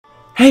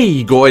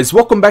Hey guys,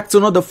 welcome back to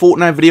another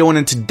Fortnite video, and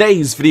in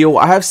today's video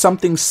I have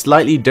something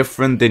slightly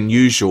different than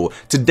usual.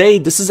 Today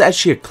this is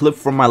actually a clip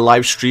from my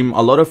live stream.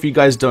 A lot of you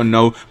guys don't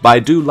know, but I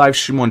do live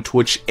stream on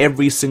Twitch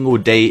every single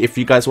day. If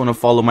you guys want to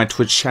follow my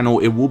Twitch channel,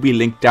 it will be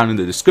linked down in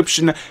the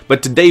description.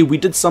 But today we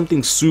did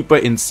something super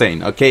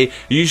insane, okay?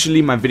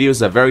 Usually my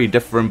videos are very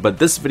different, but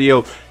this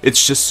video,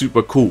 it's just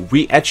super cool.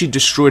 We actually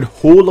destroyed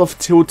whole of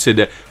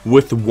Tilted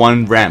with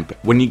one ramp.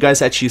 When you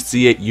guys actually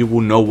see it, you will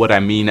know what I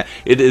mean.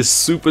 It is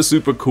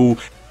super cool.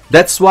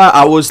 That's why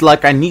I was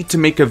like, I need to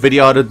make a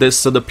video out of this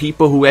so the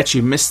people who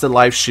actually missed the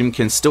live stream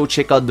can still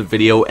check out the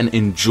video and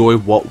enjoy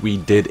what we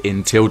did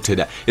in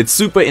Tilted. It's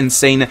super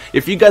insane.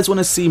 If you guys want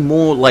to see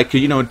more like,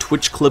 you know,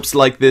 Twitch clips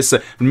like this,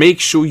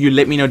 make sure you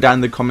let me know down in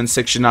the comment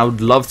section. I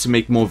would love to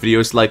make more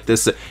videos like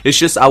this. It's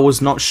just I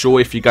was not sure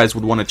if you guys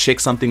would want to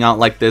check something out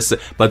like this,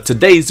 but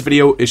today's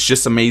video is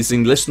just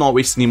amazing. Let's not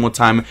waste any more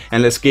time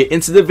and let's get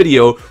into the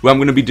video where I'm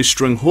going to be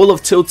destroying whole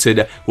of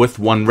Tilted with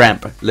one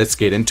ramp. Let's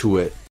get into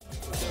it.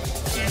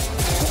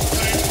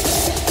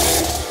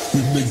 We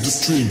make the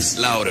streams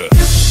louder.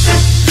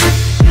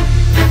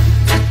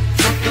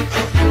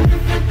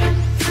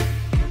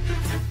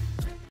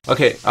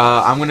 Okay,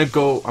 I'm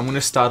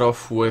gonna start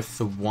off with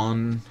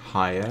one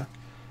higher,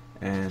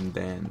 and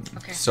then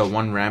so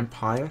one ramp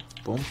higher,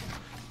 boom,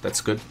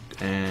 that's good,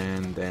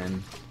 and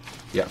then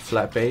yeah,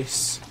 flat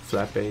base,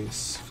 flat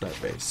base,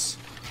 flat base.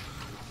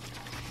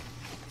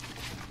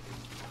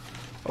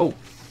 Oh.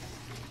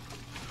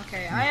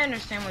 Okay, I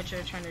understand what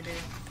you're trying to do.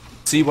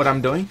 See what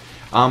I'm doing?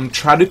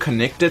 Try to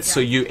connect it so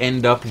you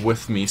end up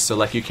with me, so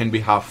like you can be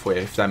halfway,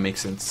 if that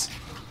makes sense.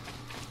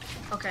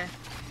 Okay.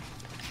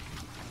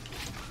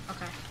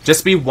 Okay.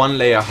 Just be one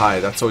layer high,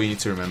 that's all you need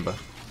to remember.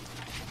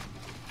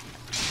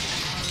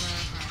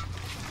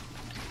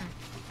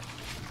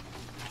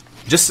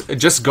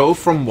 Just go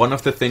from one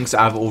of the things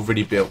I've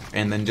already built,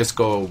 and then just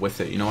go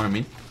with it, you know what I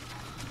mean?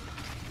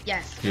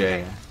 Yes. Yeah,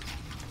 yeah.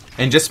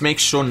 And just make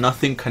sure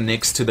nothing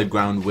connects to the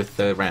ground with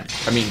the ramp.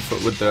 I mean,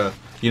 with the,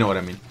 you know what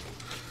I mean.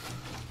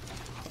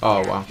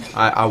 Oh wow,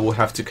 I will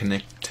have to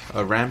connect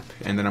a ramp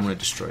and then I'm gonna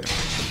destroy it.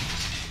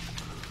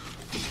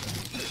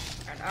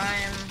 And I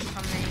am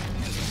coming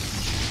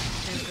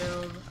to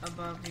build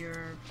above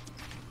your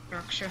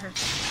structure.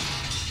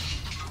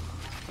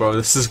 Bro,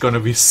 this is gonna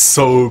be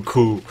so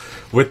cool.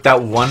 With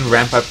that one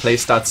ramp I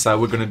placed outside,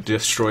 we're gonna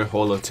destroy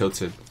whole of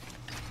Tilted.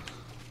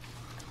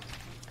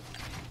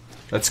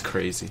 That's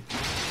crazy.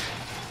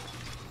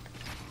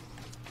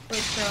 Wait,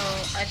 so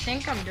I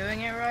think I'm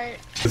doing it right.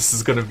 This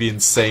is gonna be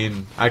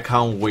insane. I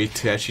can't wait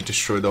to actually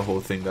destroy the whole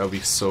thing. That would be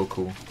so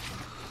cool.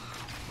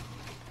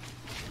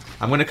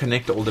 I'm gonna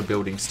connect all the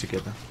buildings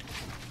together.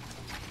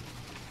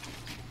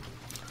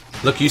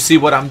 Look, you see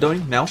what I'm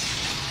doing now?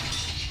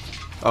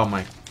 Oh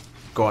my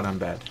god, I'm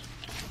bad.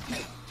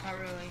 Not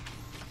really.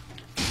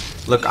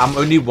 Look, I'm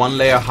only one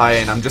layer high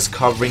and I'm just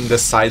covering the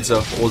sides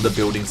of all the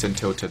buildings in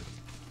Tilted.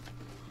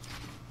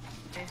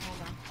 Okay,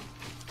 hold on.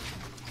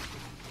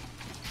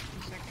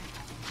 1 second.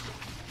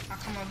 I'll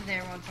come over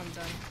there once I'm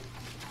done.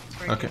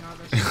 Okay. All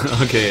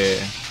this.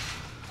 Okay.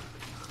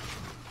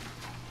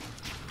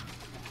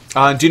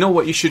 Yeah. Do you know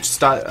what you should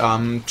start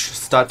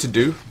to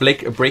do?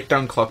 Break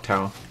down clock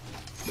tower.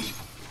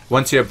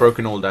 Once you have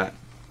broken all that,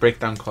 break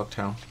down clock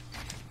tower.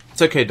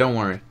 It's okay, don't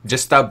worry.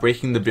 Just start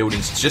breaking the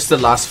buildings. It's just the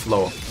last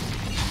floor.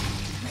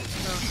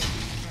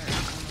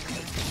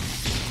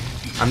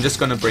 I'm just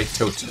gonna break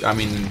the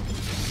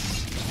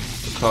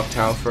clock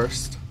tower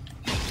first.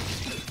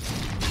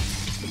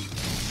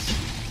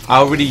 I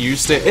already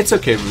used it. It's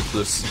okay,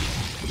 Ruthless.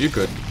 You're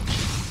good.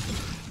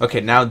 Okay,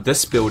 now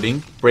this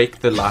building, break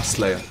the last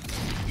layer.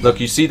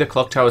 Look, you see the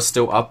clock tower is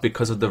still up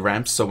because of the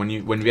ramps. So when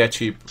we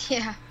actually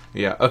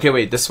yeah. Okay,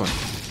 wait, this one.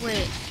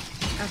 Wait.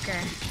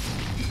 Okay.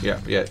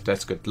 Yeah,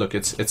 that's good. Look,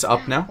 it's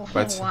up now. Oh,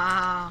 But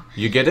wow.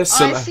 you get it. Oh,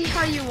 So I see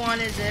how you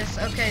wanted this.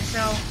 Okay,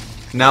 so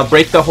now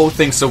break the whole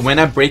thing. So when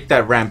I break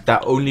that ramp,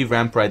 that only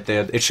ramp right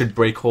there, it should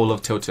break whole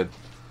of Tilted.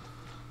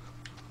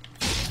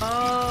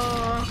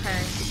 oh,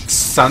 okay.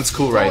 Sounds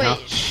cool, right? Wait,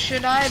 Huh?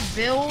 should I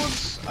build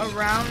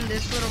around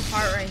this little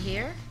part right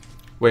here?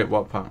 Wait,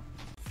 what part?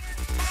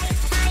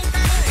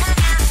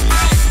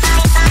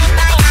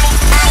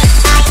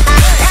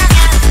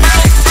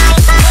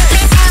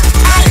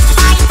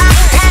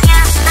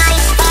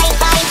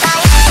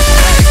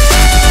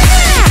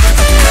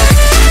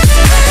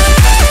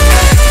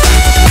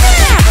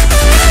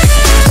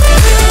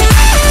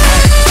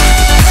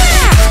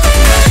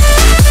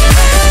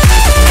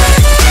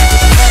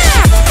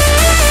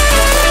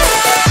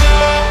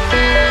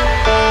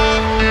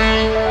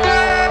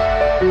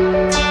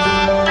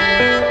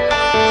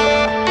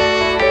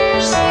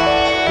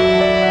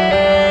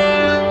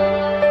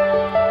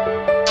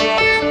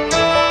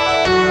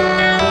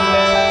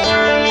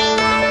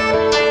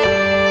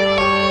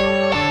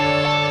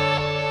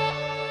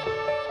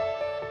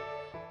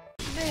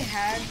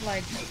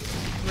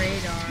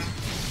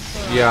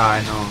 Yeah,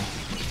 I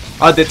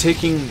know. They're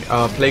taking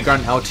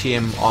Playground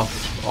LTM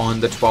off on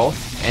the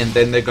 12th, and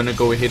then they're gonna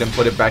go ahead and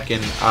put it back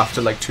in after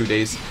like 2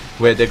 days.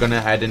 where they're gonna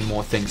add in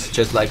more things,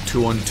 just like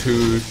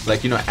 2-on-2,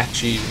 like, you know,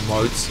 actually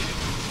modes.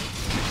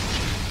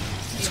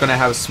 It's gonna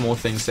have small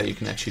things that you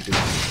can actually do.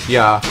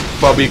 Yeah,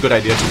 probably a good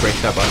idea to break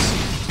that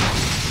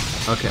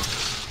bus. Okay.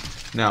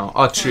 Now,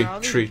 oh, tree.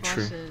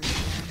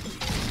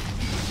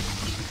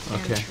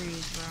 Okay.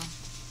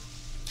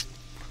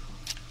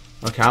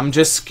 Okay, I'm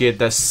just scared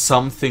that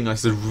something,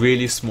 like a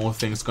really small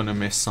thing, is gonna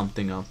mess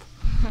something up.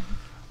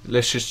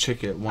 Let's just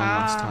check it one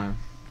last time.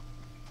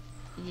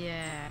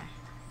 Yeah.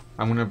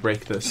 I'm gonna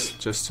break this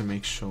just to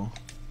make sure.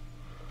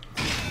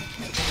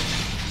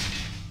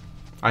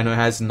 I know it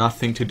has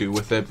nothing to do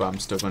with it, but I'm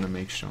still gonna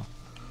make sure.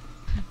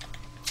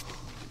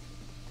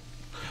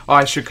 Oh,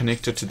 I should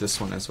connect it to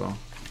this one as well.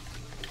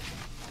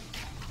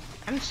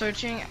 I'm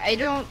searching. I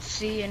don't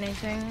see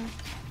anything.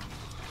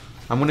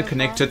 I'm gonna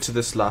connect it to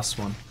this last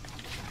one.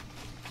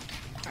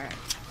 Alright.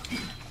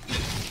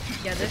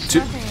 Yeah, there's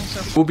nothing so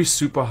it will be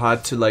super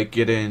hard to like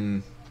get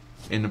in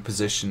a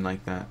position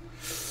like that.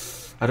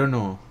 I don't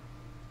know.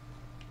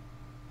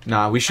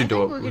 Nah, we should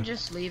do it. We could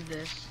just leave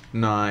this.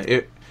 Nah,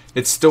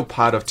 it's still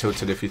part of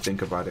Tilted if you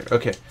think about it.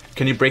 Okay,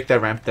 can you break that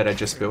ramp that I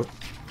just built?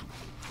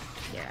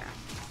 Yeah.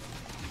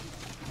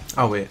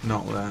 Oh wait,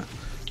 not that.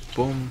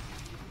 Boom.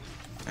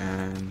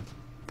 And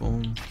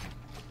boom.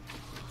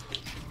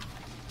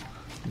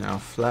 Now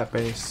flat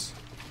base.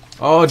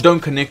 Oh, don't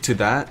connect to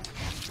that.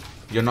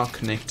 You're not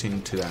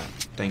connecting to that.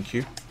 Thank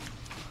you.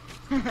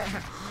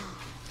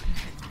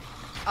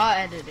 I'll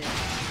edit it.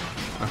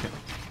 Okay.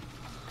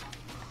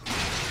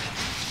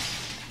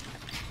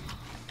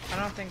 I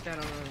don't think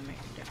that'll really make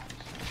a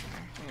difference.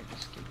 Maybe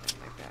just keep it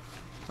like that.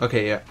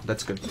 Okay, yeah,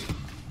 that's good.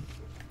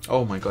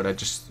 Oh my god, I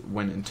just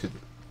went into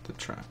the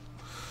trap.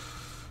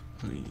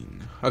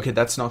 Okay,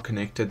 that's not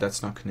connected.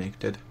 That's not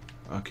connected.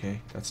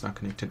 Okay, that's not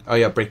connected. Oh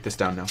yeah, break this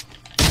down now.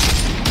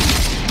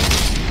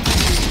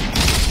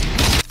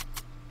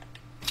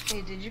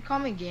 Hey, did you call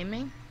me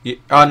gaming? Yeah.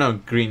 Oh no,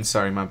 green.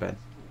 Sorry, my bad.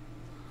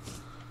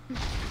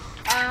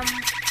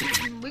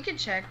 We could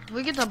check.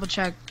 We could double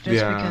check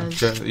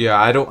because.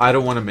 Yeah, I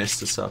don't want to mess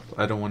this up.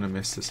 I don't want to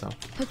mess this up.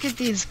 Look at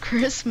these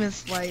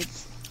Christmas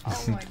lights.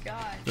 Oh my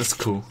god. That's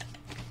cool.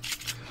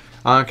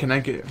 Can I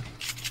get?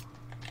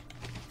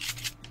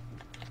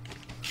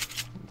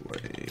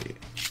 Wait.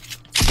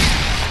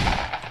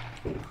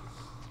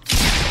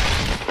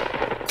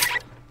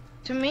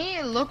 To me,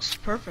 it looks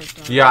perfect.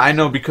 Though. Yeah, I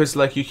know, because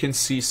like you can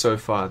see so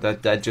far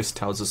that just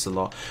tells us a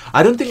lot.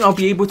 I don't think I'll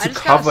be able to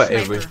cover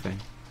everything.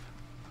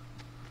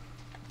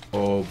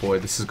 Oh boy,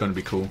 this is going to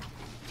be cool.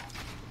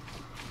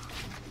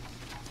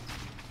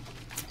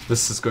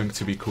 This is going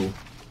to be cool.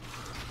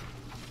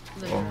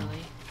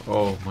 Literally.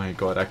 Oh my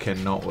god, I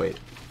cannot wait.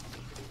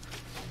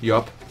 You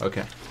up?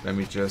 Okay, let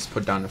me just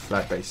put down a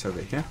flat base over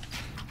here.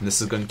 And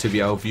this is going to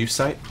be our view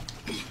site.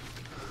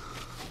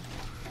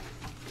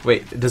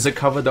 Wait, does it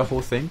cover the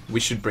whole thing? We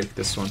should break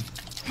this one.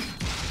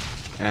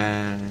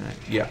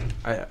 Yeah.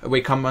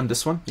 Wait, come on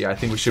this one? Yeah, I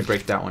think we should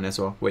break that one as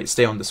well. Wait,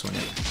 stay on this one.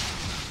 Yeah.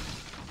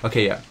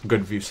 Okay, yeah,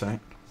 good view site.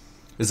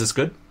 Is this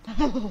good?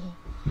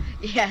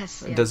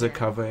 Yes. Does it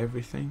cover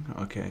everything?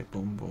 Okay,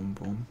 boom, boom,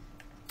 boom.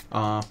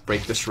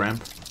 Break this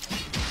ramp.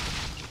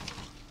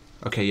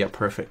 Okay, yeah,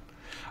 perfect.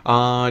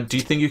 Do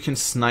you think you can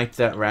snipe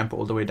that ramp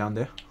all the way down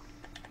there?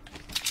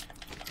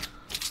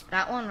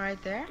 That one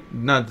right there?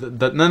 No,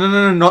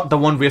 no, not the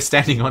one we're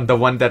standing on. The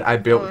one that I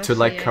built to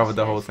like cover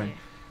the whole thing.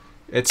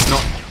 It's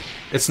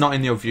not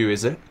in your view,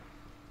 is it?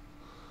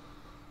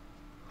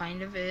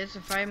 Kind of is.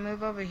 If I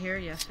move over here,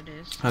 yes it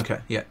is. Okay,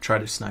 yeah, try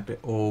to snipe it.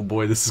 Oh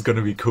boy, this is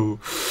gonna be cool.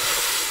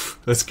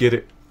 Let's get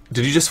it.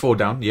 Did you just fall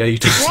down? Yeah, you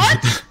did.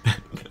 What?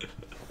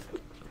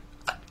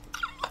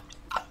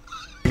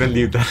 I'm gonna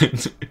leave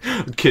that.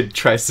 Kid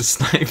tries to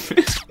snipe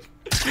it.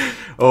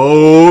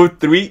 Oh,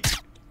 3,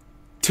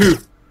 2,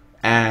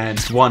 and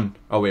 1.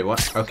 Oh wait,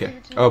 what? Okay.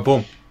 Oh,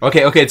 boom.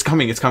 Okay, it's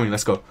coming.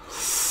 Let's go.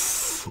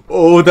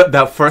 Oh,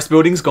 that first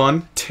building's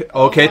gone.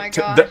 Okay,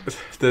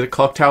 the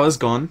clock tower's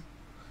gone.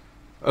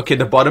 Okay,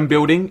 the bottom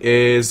building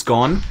is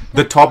gone.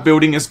 The top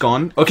building is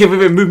gone. Okay,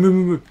 wait,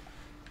 move.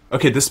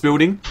 Okay, this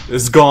building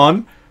is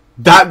gone.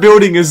 That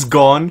building is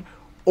gone.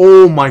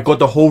 Oh my god,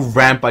 the whole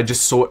ramp, I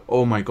just saw it.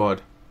 Oh my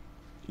god.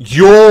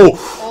 Yo!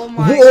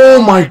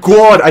 Oh my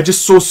god, I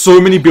just saw so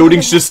many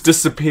buildings just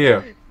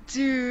disappear.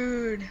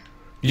 Dude.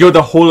 Yo,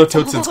 the whole of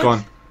Tilted's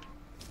gone.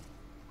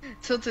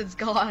 Tilted's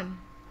gone.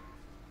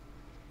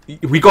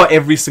 We got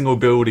every single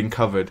building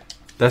covered.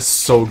 That's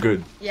so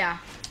good. Yeah.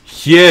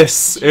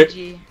 Yes!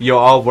 GG. Yo,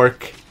 our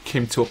work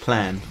came to a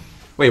plan.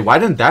 Wait, why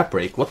didn't that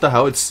break? What the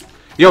hell?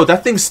 Yo,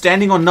 that thing's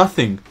standing on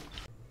nothing.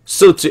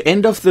 So to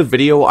end off the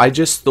video, I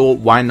just thought,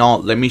 why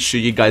not? Let me show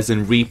you guys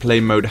in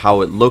replay mode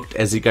how it looked.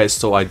 As you guys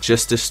saw, I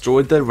just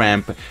destroyed the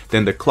ramp,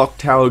 then the clock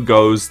tower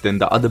goes, then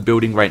the other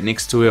building right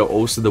next to it,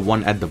 also the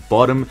one at the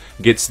bottom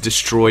gets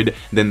destroyed,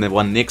 then the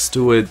one next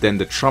to it, then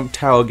the Trump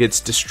tower gets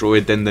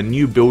destroyed, then the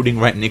new building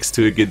right next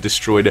to it gets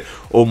destroyed.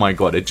 Oh my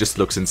god, it just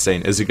looks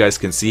insane, as you guys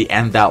can see,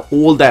 and that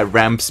all that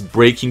ramps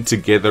breaking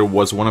together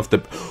was one of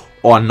the...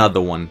 or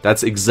another one.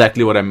 That's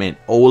exactly what I meant.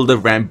 All the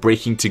ramp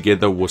breaking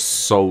together was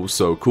so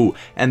cool.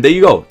 And there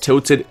you go,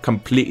 tilted,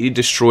 completely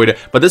destroyed.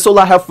 But that's all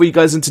I have for you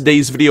guys in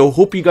today's video.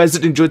 Hope you guys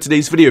did enjoy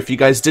today's video. If you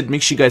guys did,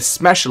 make sure you guys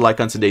smash a like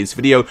on today's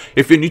video.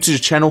 If you're new to the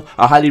channel,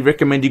 I highly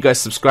recommend you guys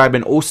subscribe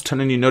and also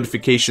turn on your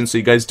notifications so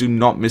you guys do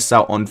not miss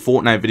out on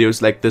Fortnite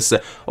videos like this.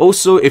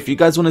 Also, if you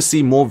guys want to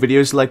see more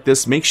videos like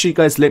this, make sure you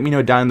guys let me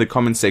know down in the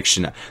comment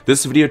section.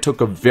 This video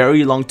took a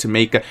very long to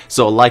make,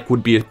 so a like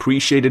would be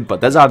appreciated.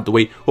 But that's out of the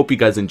way. Hope you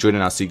guys enjoyed,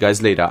 and I'll see you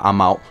guys later.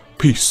 I'm out.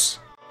 Peace.